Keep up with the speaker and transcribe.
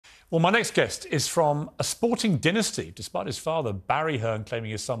Well, my next guest is from a sporting dynasty, despite his father, Barry Hearn,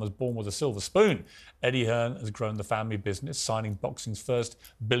 claiming his son was born with a silver spoon. Eddie Hearn has grown the family business, signing boxing's first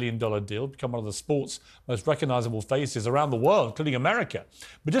billion-dollar deal, become one of the sport's most recognisable faces around the world, including America.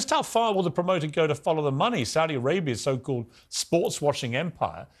 But just how far will the promoter go to follow the money? Saudi Arabia's so-called sports-washing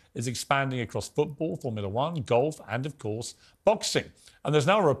empire is expanding across football, Formula One, golf, and, of course, boxing. And there's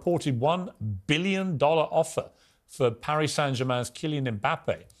now a reported $1 billion offer for Paris Saint-Germain's Kylian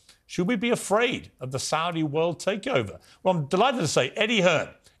Mbappe. Should we be afraid of the Saudi world takeover? Well, I'm delighted to say Eddie Hearn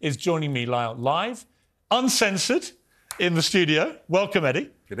is joining me live, uncensored, in the studio. Welcome,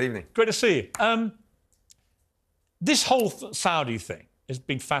 Eddie. Good evening. Great to see you. This whole Saudi thing has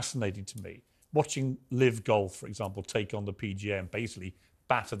been fascinating to me. Watching Live Golf, for example, take on the PGA and basically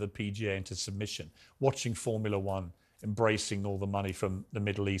batter the PGA into submission. Watching Formula One embracing all the money from the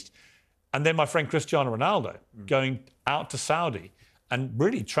Middle East. And then my friend Cristiano Ronaldo going out to Saudi and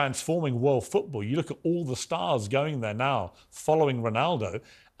really transforming world football. You look at all the stars going there now, following Ronaldo.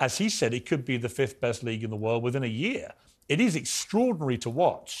 As he said, it could be the fifth best league in the world within a year. It is extraordinary to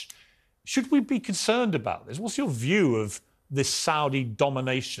watch. Should we be concerned about this? What's your view of this Saudi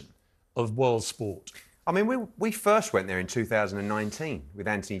domination of world sport? I mean, we first went there in 2019 with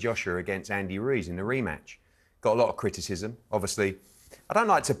Anthony Joshua against Andy Ruiz in the rematch. Got a lot of criticism. Obviously, I don't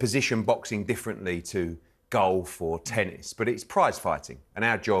like to position boxing differently to golf or tennis, but it's prize fighting, and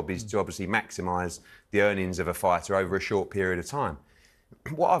our job is to obviously maximise the earnings of a fighter over a short period of time.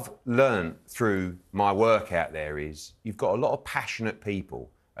 What I've learned through my work out there is you've got a lot of passionate people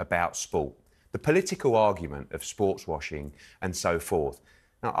about sport. The political argument of sports washing and so forth.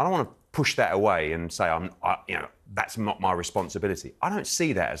 Now, I don't want to push that away and say that's not my responsibility. I don't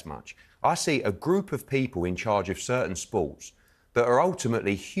see that as much. I see a group of people in charge of certain sports that are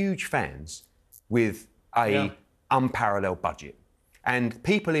ultimately huge fans with a unparalleled budget. And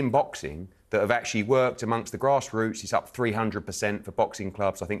people in boxing that have actually worked amongst the grassroots, it's up 300% for boxing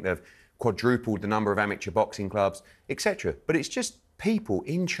clubs. I think they've quadrupled the number of amateur boxing clubs, etc. But it's just people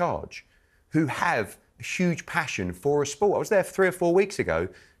in charge who have a huge passion for a sport. I was there 3 or 4 weeks ago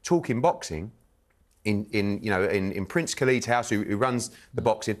talking boxing in Prince Khalid's house, who runs the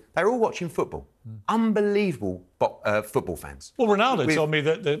boxing. They're all watching football. Unbelievable football fans. Well, Ronaldo told me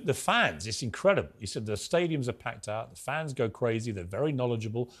that the fans, it's incredible. He said the stadiums are packed out, the fans go crazy, they're very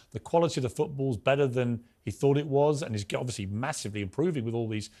knowledgeable, the quality of the football's better than he thought it was, and he's obviously massively improving with all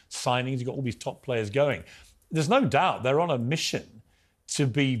these signings. You've got all these top players going. There's no doubt they're on a mission to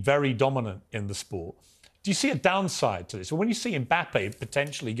be very dominant in the sport. Do you see a downside to this? Well, when you see Mbappe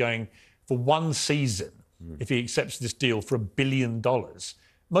potentially going for one season, if he accepts this deal for $1 billion,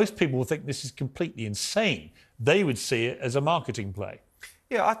 most people will think this is completely insane. They would see it as a marketing play.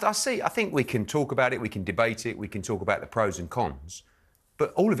 Yeah, I think we can talk about it, we can debate it, we can talk about the pros and cons,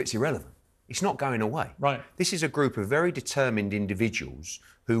 but all of it's irrelevant. It's not going away. Right. This is a group of very determined individuals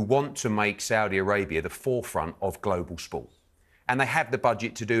who want to make Saudi Arabia the forefront of global sport. And they have the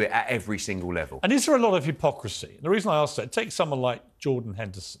budget to do it at every single level. And is there a lot of hypocrisy? The reason I asked that, take someone like Jordan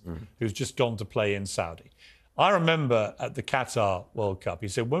Henderson, who's just gone to play in Saudi. I remember at the Qatar World Cup, he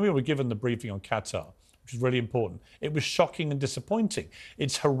said, when we were given the briefing on Qatar, which is really important, it was shocking and disappointing.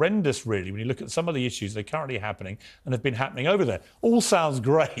 It's horrendous, really, when you look at some of the issues that are currently happening and have been happening over there. All sounds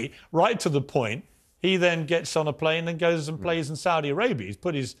great, right to the point. He then gets on a plane and goes and plays in Saudi Arabia. He's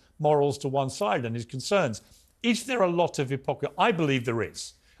put his morals to one side and his concerns. Is there a lot of hypocrisy? I believe there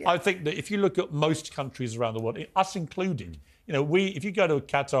is. Yeah. I think that if you look at most countries around the world, us included, if you go to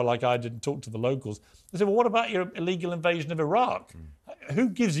Qatar like I did and talk to the locals, they say, well, what about your illegal invasion of Iraq? Who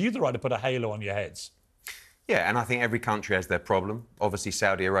gives you the right to put a halo on your heads? Yeah, and I think every country has their problem. Obviously,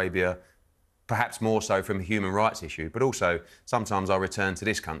 Saudi Arabia, perhaps more so from a human rights issue, but also sometimes I return to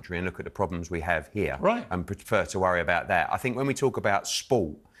this country and look at the problems we have here and prefer to worry about that. I think when we talk about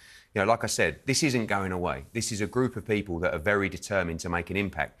sport, like I said, this isn't going away. This is a group of people that are very determined to make an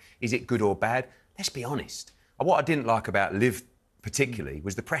impact. Is it good or bad? Let's be honest. What I didn't like about Live particularly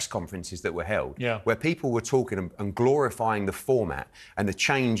was the press conferences that were held, where people were talking and glorifying the format and the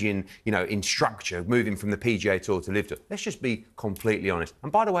change in structure, moving from the PGA Tour to Live Tour. Let's just be completely honest.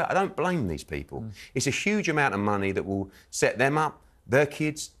 And by the way, I don't blame these people. It's a huge amount of money that will set them up, their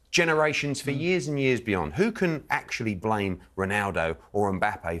kids, generations for years and years beyond. Who can actually blame Ronaldo or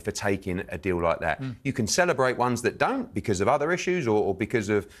Mbappe for taking a deal like that? You can celebrate ones that don't because of other issues or because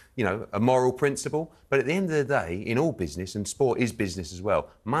of, a moral principle. But at the end of the day, in all business, and sport is business as well,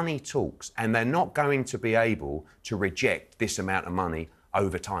 money talks, and they're not going to be able to reject this amount of money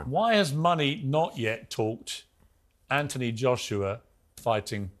over time. Why has money not yet talked Anthony Joshua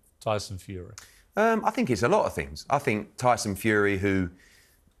fighting Tyson Fury? I think it's a lot of things. I think Tyson Fury, who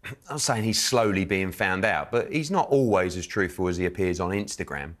I'm saying he's slowly being found out, but he's not always as truthful as he appears on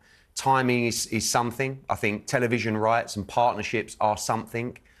Instagram. Timing is something. I think television rights and partnerships are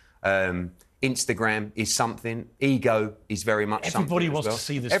something. Instagram is something. Ego is very much something. Everybody wants to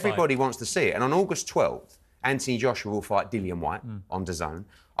see this Everybody fight. wants to see it. And on August 12th, Anthony Joshua will fight Dillian Whyte on DAZN.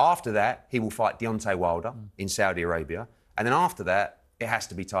 After that, he will fight Deontay Wilder in Saudi Arabia. And then after that, it has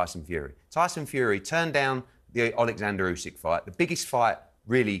to be Tyson Fury. Tyson Fury turned down the Alexander Usyk fight, the biggest fight,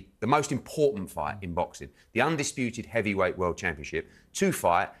 really, the most important fight in boxing, the undisputed heavyweight world championship, to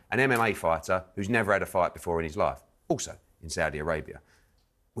fight an MMA fighter who's never had a fight before in his life, also in Saudi Arabia.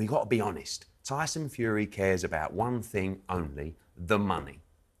 We've got to be honest. Tyson Fury cares about one thing only, the money.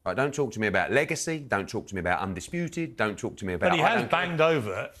 Right, don't talk to me about legacy. Don't talk to me about undisputed. Don't talk to me about... But he has banged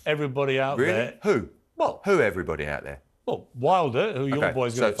over everybody out there. Who? Well, who everybody out there? Well, Wilder, who your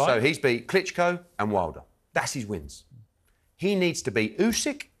boy's going to fight. So he's beat Klitschko and Wilder. That's his wins. He needs to beat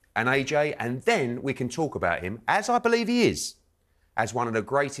Usyk and AJ, and then we can talk about him, as I believe he is, as one of the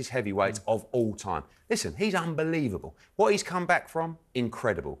greatest heavyweights of all time. Listen, he's unbelievable. What he's come back from,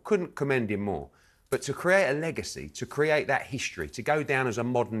 incredible. Couldn't commend him more. But to create a legacy, to create that history, to go down as a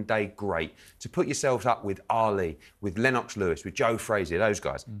modern-day great, to put yourselves up with Ali, with Lennox Lewis, with Joe Frazier, those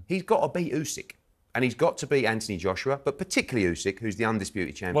guys, he's got to beat Usyk. And he's got to beat Anthony Joshua, but particularly Usyk, who's the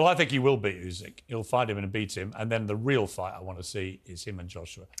undisputed champion. Well, I think he will beat Usyk. He'll fight him and beat him. And then the real fight I want to see is him and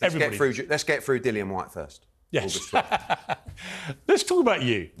Joshua. Let's get through Dillian Whyte first. Yes. Let's talk about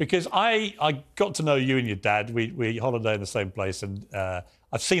you, because I got to know you and your dad. We holiday in the same place, and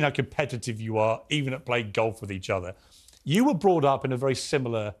I've seen how competitive you are, even at playing golf with each other. You were brought up in a very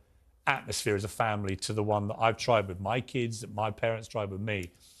similar atmosphere as a family to the one that I've tried with my kids, that my parents tried with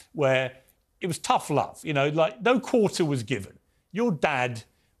me, where it was tough love, you know, like no quarter was given. Your dad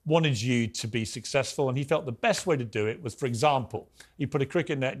wanted you to be successful, and he felt the best way to do it was, for example, he put a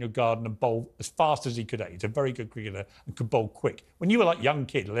cricket net in your garden and bowl as fast as he could. He's a very good cricketer and could bowl quick. When you were like young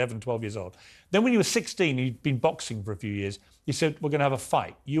kid, 11, 12 years old. Then when you were 16, he'd been boxing for a few years. He said, we're going to have a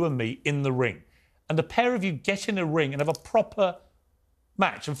fight, you and me, in the ring. And the pair of you get in a ring and have a proper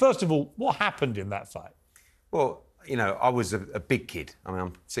match. And first of all, what happened in that fight? Well, you know, I was a big kid. I mean,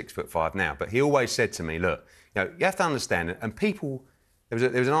 I'm 6'5" now, but he always said to me, look, you know, you have to understand it. And people, there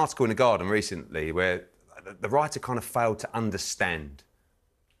was an article in The Guardian recently where the writer kind of failed to understand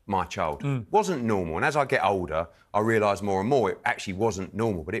my child. It wasn't normal. And as I get older, I realise more and more it actually wasn't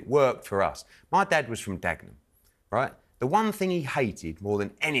normal, but it worked for us. My dad was from Dagenham, right? The one thing he hated more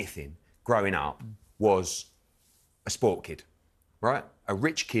than anything growing up was a sport kid, right? A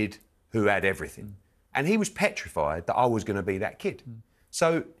rich kid who had everything. And he was petrified that I was going to be that kid.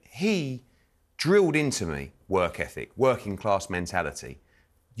 So he drilled into me work ethic, working class mentality.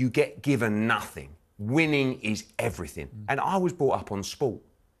 You get given nothing. Winning is everything. And I was brought up on sport.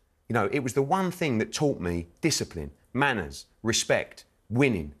 You know, it was the one thing that taught me discipline, manners, respect,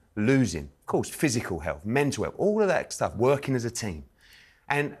 winning, losing, of course, physical health, mental health, all of that stuff, working as a team.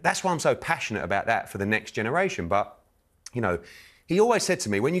 And that's why I'm so passionate about that for the next generation. But, you know, he always said to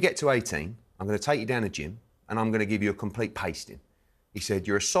me, when you get to 18, I'm going to take you down the gym and I'm going to give you a complete pasting. He said,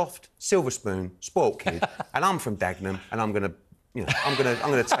 you're a soft, silver spoon, spoilt kid, and I'm from Dagenham, and I'm going to, you know, I'm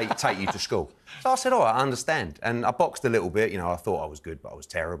going to take you to school. So I said, all right, I understand. And I boxed a little bit. You know, I thought I was good, but I was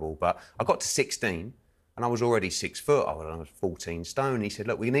terrible. But I got to 16, and I was already 6 foot. I was 14 stone. He said,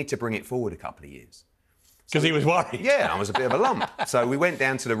 look, we need to bring it forward a couple of years. Because he was worried. Yeah, I was a bit of a lump. So we went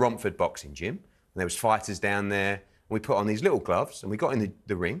down to the Romford boxing gym, and there was fighters down there. And we put on these little gloves, and we got in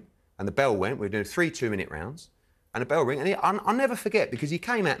the ring. And the bell went. We were doing 3 2-minute rounds. And the bell rang. And I'll never forget, because he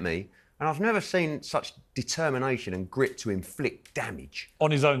came at me, and I've never seen such determination and grit to inflict damage. On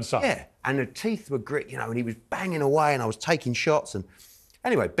his own son? Yeah. And the teeth were grit, you know, and he was banging away, and I was taking shots. And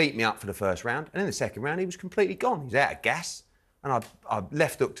anyway, beat me up for the first round. And in the second round, he was completely gone. He was out of gas. And I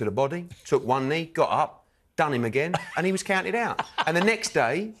left hook to the body, took one knee, got up, done him again, and he was counted out. And the next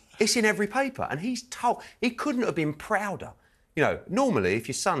day, it's in every paper. And he couldn't have been prouder. You know, normally, if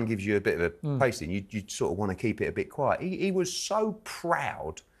your son gives you a bit of a pasting, you sort of want to keep it a bit quiet. He was so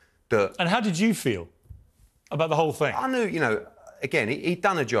proud that... And how did you feel about the whole thing? I knew, you know, again, he'd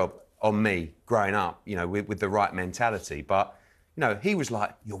done a job on me growing up, you know, with the right mentality. But, you know, he was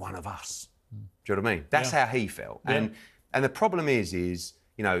like, you're one of us. Do you know what I mean? That's how he felt. Yeah. And the problem is,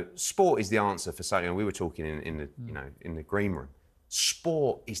 you know, sport is the answer for something. We were talking in the green room.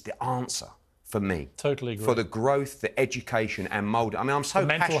 Sport is the answer. For me. Totally agree. For the growth, the education and mould. I mean, I'm so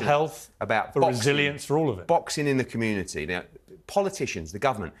mental passionate health, about for boxing, resilience, for all of it. Boxing in the community. Now, politicians, the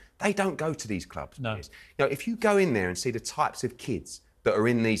government, they don't go to these clubs. No. You know, if you go in there and see the types of kids that are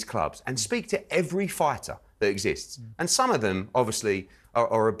in these clubs and speak to every fighter that exists, and some of them, obviously,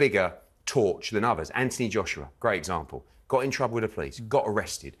 or a bigger torch than others. Anthony Joshua, great example. Got in trouble with the police, got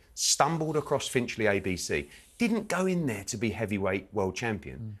arrested, stumbled across Finchley ABC, didn't go in there to be heavyweight world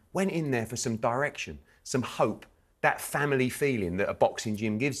champion, went in there for some direction, some hope, that family feeling that a boxing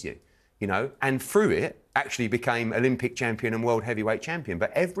gym gives you, you know, and through it actually became Olympic champion and world heavyweight champion.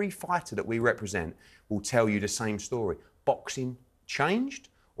 But every fighter that we represent will tell you the same story. Boxing changed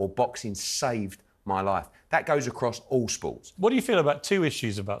or boxing saved my life. That goes across all sports. What do you feel about two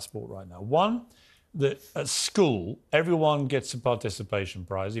issues about sport right now? One, that at school, everyone gets a participation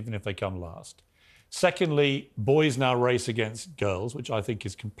prize, even if they come last. Secondly, boys now race against girls, which I think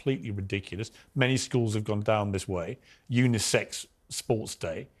is completely ridiculous. Many schools have gone down this way. Unisex sports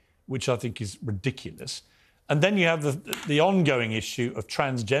day, which I think is ridiculous. And then you have the ongoing issue of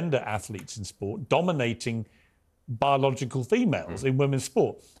transgender athletes in sport dominating biological females in women's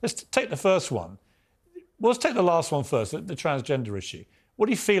sport. Let's take the first one. Well, let's take the last one first, the transgender issue. What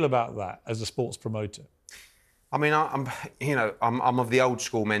do you feel about that as a sports promoter? I mean, I'm of the old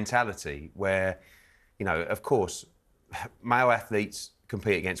school mentality where, you know, of course, male athletes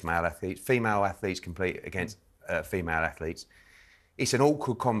compete against male athletes, female athletes compete against female athletes. It's an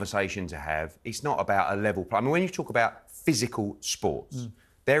awkward conversation to have. It's not about a level play. I mean, when you talk about physical sports,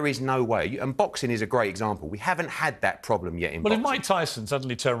 there is no way. And boxing is a great example. We haven't had that problem yet in boxing. Well, if Mike Tyson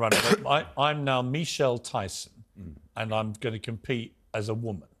suddenly turned around and went, I'm now Michelle Tyson and I'm going to compete as a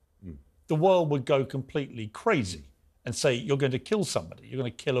woman, the world would go completely crazy and say, you're going to kill somebody, you're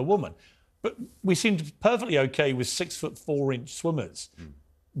going to kill a woman. But we seem to be perfectly okay with 6'4" swimmers,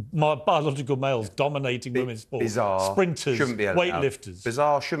 biological males dominating women's sport. Bizarre. Sprinters, shouldn't be allowed. weightlifters.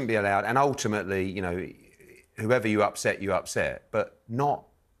 Bizarre, shouldn't be allowed. And ultimately, you know, whoever you upset, but not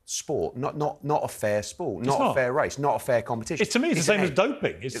sport, not a fair sport, not a fair race, not a fair competition. To me, it's the same as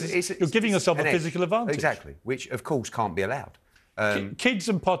doping. You're giving yourself a physical advantage. Exactly, which of course can't be allowed. Kids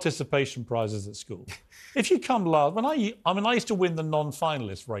and participation prizes at school. If you come last, I used to win the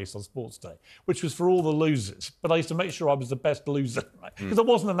non-finalist race on Sports Day, which was for all the losers. But I used to make sure I was the best loser, right? Because I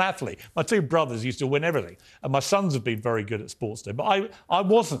wasn't an athlete. My two brothers used to win everything, and my sons have been very good at Sports Day, but I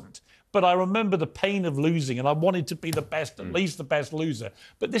wasn't. But I remember the pain of losing, and I wanted to be the best, at least the best loser.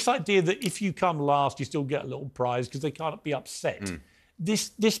 But this idea that if you come last, you still get a little prize because they can't be upset.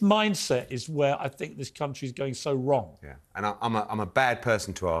 This mindset is where I think this country is going so wrong. Yeah, and I'm a bad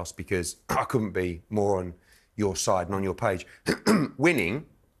person to ask because I couldn't be more on your side and on your page. Winning,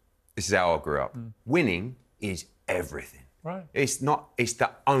 this is how I grew up. Winning is everything. Right. It's the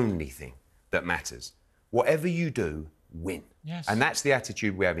only thing that matters. Whatever you do, win. Yes. And that's the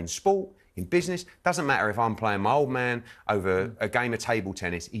attitude we have in sport, in business. Doesn't matter if I'm playing my old man over a game of table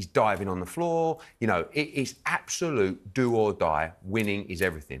tennis, he's diving on the floor. You know, it's absolute do or die. Winning is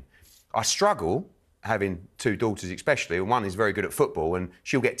everything. I struggle having two daughters especially, and one is very good at football and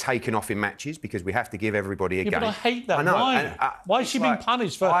she'll get taken off in matches because we have to give everybody a game. But I hate that. I know. Why? Why is she being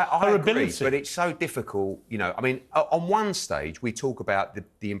punished for her ability? But it's so difficult, you know. I mean, on one stage, we talk about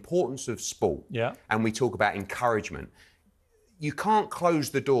the importance of sport and we talk about encouragement. You can't close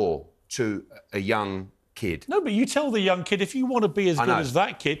the door to a young kid. No, but you tell the young kid, if you want to be as good as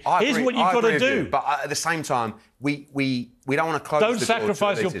that kid, here's what you've got to do. But at the same time, we don't want to close the door. Don't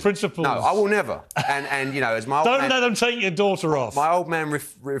sacrifice your principles. No, I will never. And you know, as my old don't let them take your daughter off. My old man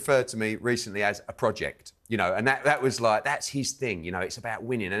referred to me recently as a project, you know, and that was like, that's his thing, you know, it's about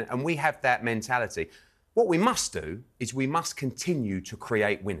winning. And we have that mentality. What we must do is we must continue to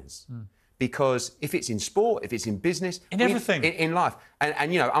create winners. Because if it's in sport, if it's in business... In everything. In life.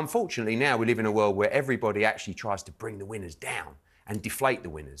 And, you know, unfortunately now we live in a world where everybody actually tries to bring the winners down and deflate the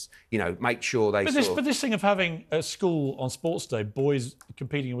winners. You know, make sure they But this thing of having a school on Sports Day, boys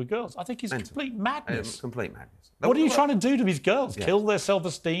competing with girls, I think is complete madness. Complete madness. What are you trying to do to these girls? Kill their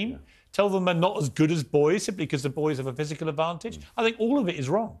self-esteem? Tell them they're not as good as boys simply because the boys have a physical advantage? I think all of it is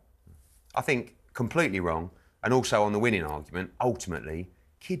wrong. I think completely wrong. And also on the winning argument, ultimately...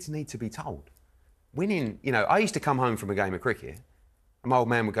 Kids need to be told. Winning, you know, I used to come home from a game of cricket and my old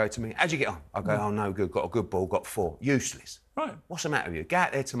man would go to me, how'd you get on? I'd go, oh, no good, got a good ball, got 4. Useless. Right. What's the matter with you? Go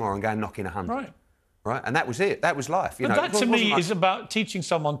out there tomorrow and go and knock in 100. Right. Right? And that was it. That was life. You know, that to me is about teaching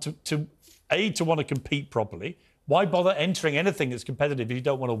someone to want to compete properly. Why bother entering anything that's competitive if you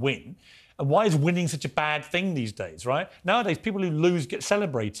don't want to win? And why is winning such a bad thing these days, right? Nowadays, people who lose get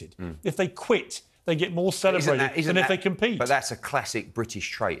celebrated. If they quit, they get more celebrated than if they compete. But that's a classic British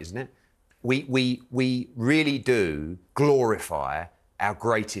trait, isn't it? We really do glorify our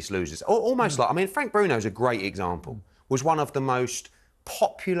greatest losers. Almost like, I mean, Frank Bruno's a great example. Was one of the most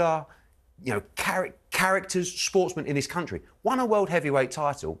popular, you know, characters, sportsmen in this country. Won a world heavyweight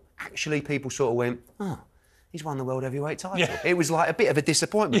title. Actually, people sort of went, oh, he's won the world heavyweight title. Yeah. It was like a bit of a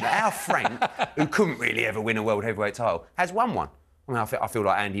disappointment that our Frank, who couldn't really ever win a world heavyweight title, has won one. I mean, I feel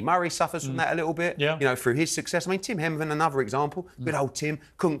like Andy Murray suffers from that a little bit, you know, through his success. I mean, Tim Henman, another example. Good old Tim,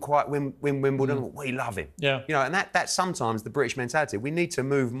 couldn't quite win Wimbledon. We love him. Yeah. You know, and that's sometimes the British mentality. We need to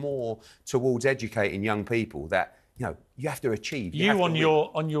move more towards educating young people that, you know, you have to achieve. On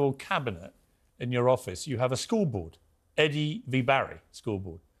your cabinet in your office, you have a scoreboard, Eddie v Barry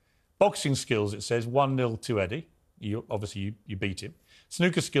scoreboard. Boxing skills, it says 1-0 to Eddie. Obviously you beat him.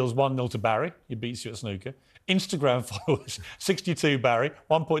 Snooker skills 1-0 to Barry. He beats you at snooker. Instagram followers 62 Barry,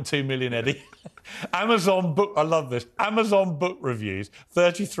 1.2 million Eddie. Amazon book, I love this. Amazon book reviews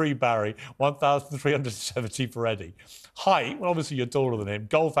 33 Barry, 1,370 for Eddie. Height, well, obviously you're taller than him.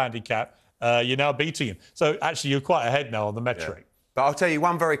 Golf handicap, you're now beating him. So actually you're quite ahead now on the metric. Yeah. But I'll tell you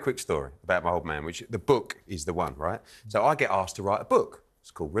one very quick story about my old man, which the book is the one, right? So I get asked to write a book. It's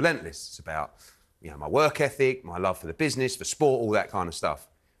called Relentless. It's about, you know, my work ethic, my love for the business, for sport, all that kind of stuff.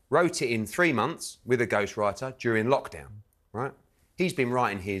 Wrote it in 3 months with a ghostwriter during lockdown, right? He's been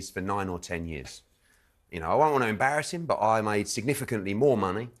writing his for 9 or 10 years. You know, I don't want to embarrass him, but I made significantly more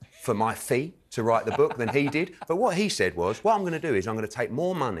money for my fee to write the book than he did. But what he said was, what I'm going to do is I'm going to take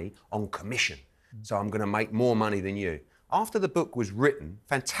more money on commission. So I'm going to make more money than you. After the book was written,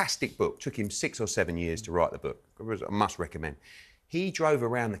 fantastic book, took him 6 or 7 years to write the book. I must recommend. He drove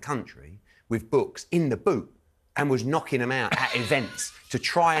around the country with books in the boot and was knocking them out at events to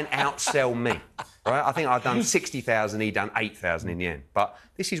try and outsell me. Right? I think I'd done 60,000, he'd done 8,000 in the end. But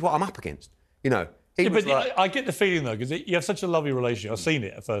this is what I'm up against. You know, I get the feeling, though, because you have such a lovely relationship. I've seen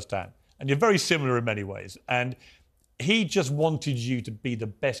it at first hand. And you're very similar in many ways. And he just wanted you to be the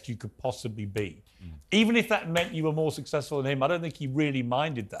best you could possibly be. Even if that meant you were more successful than him, I don't think he really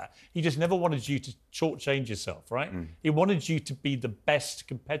minded that. He just never wanted you to shortchange yourself, right? He wanted you to be the best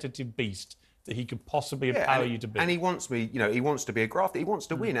competitive beast that he could possibly empower you to be. And he wants me, you know, he wants to be a grafter. He wants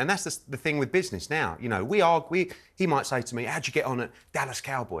to win. And that's the thing with business now. You know, he might say to me, how'd you get on at Dallas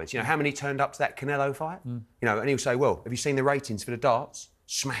Cowboys? You know, how many turned up to that Canelo fight? You know, and he'll say, well, have you seen the ratings for the darts?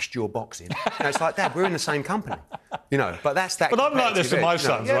 Smashed your boxing. You know, it's like, Dad, we're in the same company. You know, but that's that. But I'm like this with my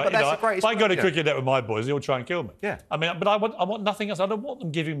sons, right? But that's the greatest. If I go to cricket net with my boys, they'll try and kill me. Yeah. I mean, but I want nothing else. I don't want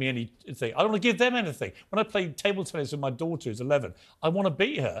them giving me anything. I don't want to give them anything. When I play table tennis with my daughter, who's 11, I want to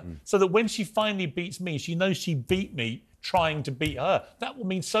beat her so that when she finally beats me, she knows she beat me trying to beat her. That will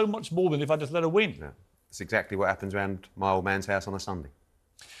mean so much more than if I just let her win. Yeah. That's exactly what happens around my old man's house on a Sunday.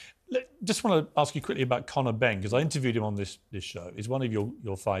 Just want to ask you quickly about Conor Benn, because I interviewed him on this show. He's one of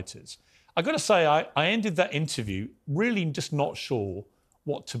your fighters. I've got to say, I ended that interview really just not sure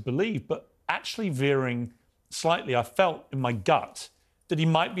what to believe, but actually veering slightly. I felt in my gut that he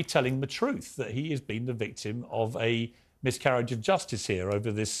might be telling the truth, that he has been the victim of a miscarriage of justice here over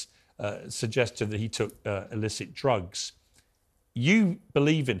this suggestion that he took illicit drugs. You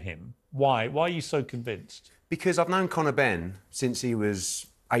believe in him. Why? Why are you so convinced? Because I've known Conor Benn since he was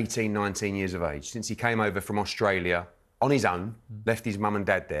 18, 19 years of age, since he came over from Australia on his own, left his mum and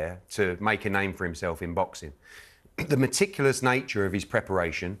dad there to make a name for himself in boxing. The meticulous nature of his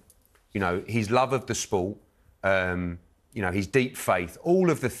preparation, you know, his love of the sport, you know, his deep faith, all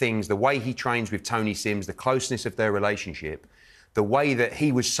of the things, the way he trains with Tony Sims, the closeness of their relationship, the way that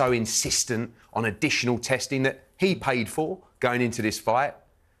he was so insistent on additional testing that he paid for going into this fight,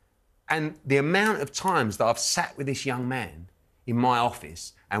 and the amount of times that I've sat with this young man in my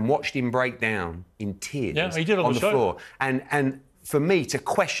office and watched him break down in tears he did on the floor. And for me to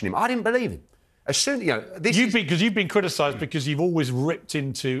question him, I didn't believe him. As soon, you know, because you've been criticised because you've always ripped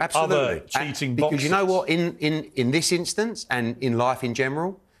into other cheating boxers. Because you know what, in this instance and in life in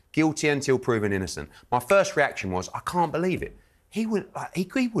general, guilty until proven innocent. My first reaction was, I can't believe it. He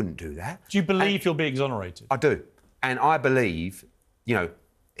wouldn't do that. Do you believe he'll be exonerated? I do, and I believe, you know,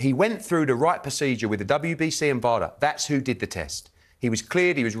 he went through the right procedure with the WBC and VADA. That's who did the test. He was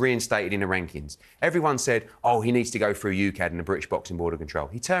cleared, he was reinstated in the rankings. Everyone said, oh, he needs to go through UCAD and the British Boxing Board of Control.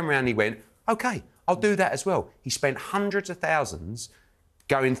 He turned around and he went, OK, I'll do that as well. He spent hundreds of thousands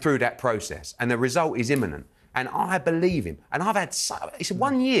going through that process, and the result is imminent. And I believe him. And I've had, it's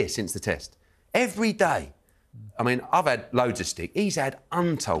 1 year since the test. Every day. I mean, I've had loads of stick. He's had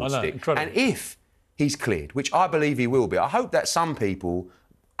untold stick. Incredible. And if he's cleared, which I believe he will be, I hope that some people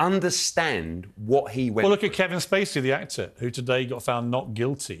understand what he went Well, look at Kevin Spacey, the actor, who today got found not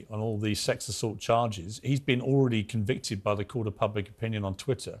guilty on all these sex assault charges. He's been already convicted by the Court of Public Opinion on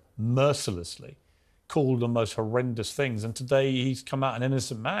Twitter, mercilessly, called the most horrendous things. And today he's come out an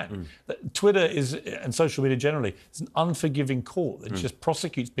innocent man. Twitter is, and social media generally, is an unforgiving court that just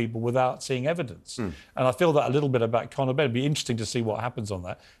prosecutes people without seeing evidence. And I feel that a little bit about Conor Benn. It'd be interesting to see what happens on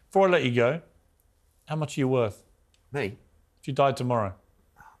that. Before I let you go, How much are you worth? Me? If you died tomorrow?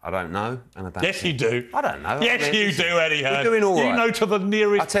 I don't know, and I don't. Yes, you do. I don't know. Yes, you do, Eddie Hearn. We're doing all right. You know to the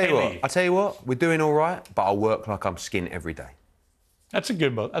nearest penny. I tell you what, we're doing all right, but I work like I'm skin every day. That's a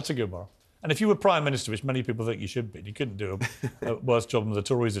good one. That's a good one. And if you were Prime Minister, which many people think you should be, and you couldn't do a worse job than the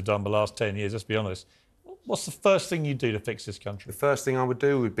Tories have done the last 10 years, let's be honest, what's the first thing you do to fix this country? The first thing I would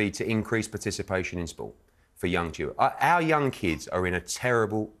do would be to increase participation in sport for young children. Our young kids are in a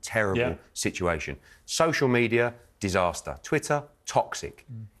terrible, terrible situation. Social media, disaster. Twitter, toxic.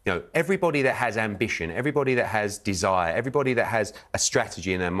 You know, everybody that has ambition, everybody that has desire, everybody that has a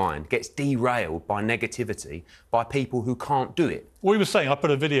strategy in their mind gets derailed by negativity by people who can't do it. We were saying, I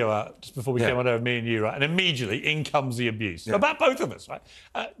put a video out just before we came on over, me and you, right? And immediately in comes the abuse. About both of us, right?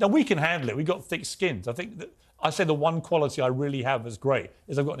 Now, we can handle it. We've got thick skins. I think that I say the one quality I really have that's great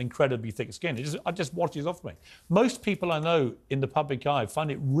is I've got an incredibly thick skin. It just washes off me. Most people I know in the public eye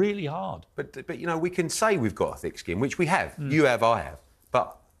find it really hard. But you know, we can say we've got a thick skin, which we have. You have, I have.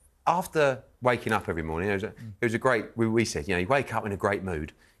 But after waking up every morning, it was a great, we said, you know, you wake up in a great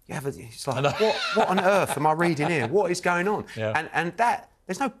mood. You have it's like, what on earth am I reading here? What is going on? Yeah. And that,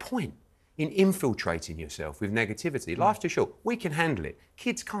 there's no point in infiltrating yourself with negativity. Life's too short. We can handle it.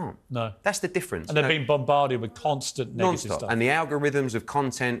 Kids can't. No. That's the difference. And they're being bombarded with constant negative stuff. And the algorithms of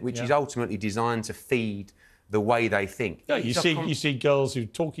content, which is ultimately designed to feed the way they think. Yeah, you see girls who are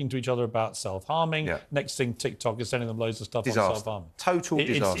talking to each other about self-harming. Yeah. Next thing, TikTok is sending them loads of stuff on self-harming. Total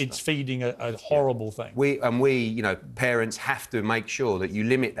disaster. It's feeding a horrible thing. We, you know, parents have to make sure that you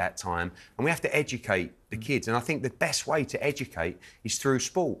limit that time, and we have to educate the kids. And I think the best way to educate is through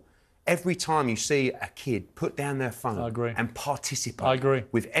sport. Every time you see a kid put down their phone and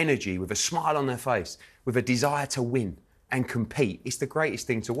participate with energy, with a smile on their face, with a desire to win and compete, it's the greatest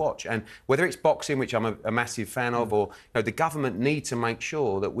thing to watch. And whether it's boxing, which I'm a massive fan of, or you know, the government need to make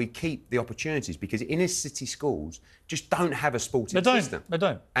sure that we keep the opportunities, because inner city schools just don't have a sporting system. They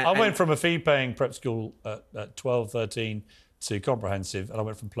don't. I went from a fee-paying prep school at 12, 13 to comprehensive, and I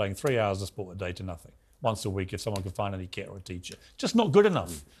went from playing 3 hours of sport a day to nothing. Once a week, if someone can find any kit or a teacher. Just not good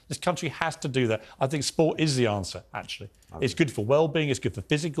enough. This country has to do that. I think sport is the answer, actually. It's good for well-being, it's good for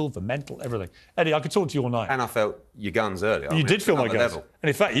physical, for mental, everything. Eddie, I could talk to you all night. And I felt your guns earlier. You did feel my guns. And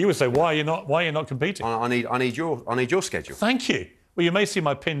in fact, you would say, why are you not competing? I need your schedule. Thank you. Well, you may see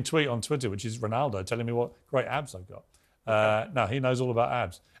my pinned tweet on Twitter, which is Ronaldo telling me what great abs I've got. No, he knows all about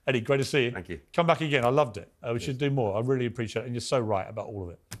abs. Eddie, great to see you. Thank you. Come back again. I loved it. We should do more. I really appreciate it. And you're so right about all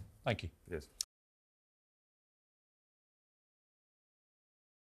of it. Thank you. Yes.